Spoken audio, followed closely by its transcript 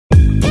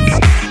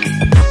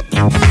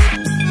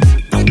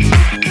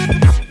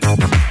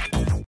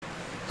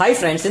Hi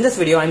friends, in this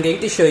video I am going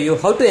to show you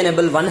how to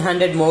enable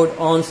one-handed mode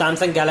on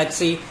Samsung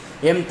Galaxy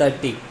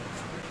M30.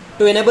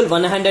 To enable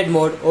one-handed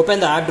mode, open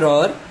the app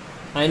drawer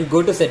and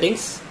go to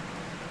settings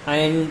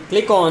and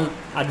click on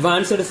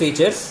advanced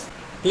features.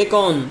 Click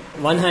on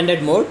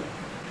one-handed mode.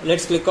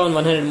 Let's click on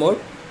one-handed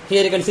mode.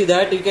 Here you can see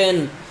that you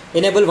can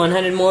enable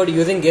one-handed mode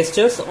using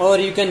gestures or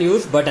you can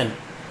use button.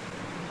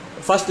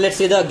 First let's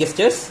see the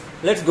gestures.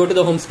 Let's go to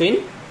the home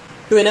screen.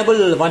 To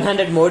enable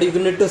one-handed mode, you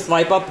need to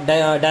swipe up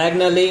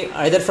diagonally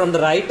either from the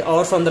right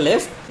or from the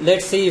left.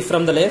 Let's see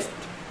from the left.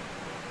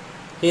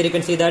 Here you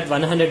can see that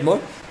one-handed mode.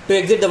 To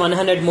exit the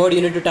one-handed mode,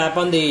 you need to tap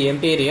on the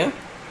empty area.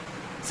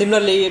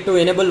 Similarly, to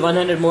enable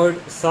one-handed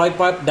mode, swipe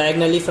up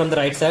diagonally from the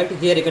right side.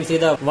 Here you can see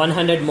the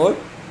one-handed mode.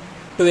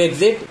 To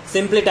exit,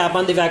 simply tap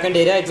on the vacant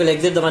area. It will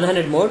exit the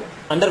one-handed mode.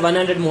 Under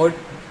one-handed mode,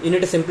 you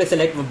need to simply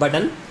select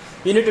button.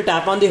 You need to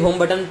tap on the home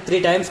button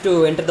 3 times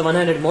to enter the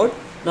one-handed mode.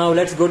 Now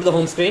let's go to the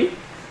home screen.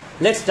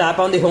 Let's tap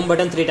on the home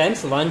button 3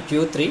 times. 1,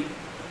 2, 3.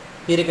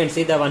 Here you can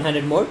see the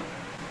one-handed mode.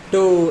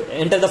 To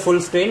enter the full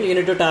screen, you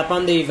need to tap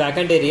on the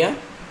vacant area.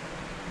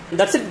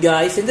 That's it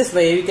guys. In this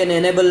way, you can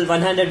enable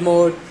one-handed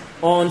mode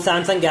on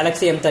Samsung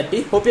Galaxy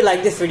M30. Hope you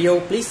like this video.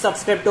 Please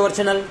subscribe to our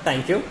channel.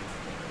 Thank you.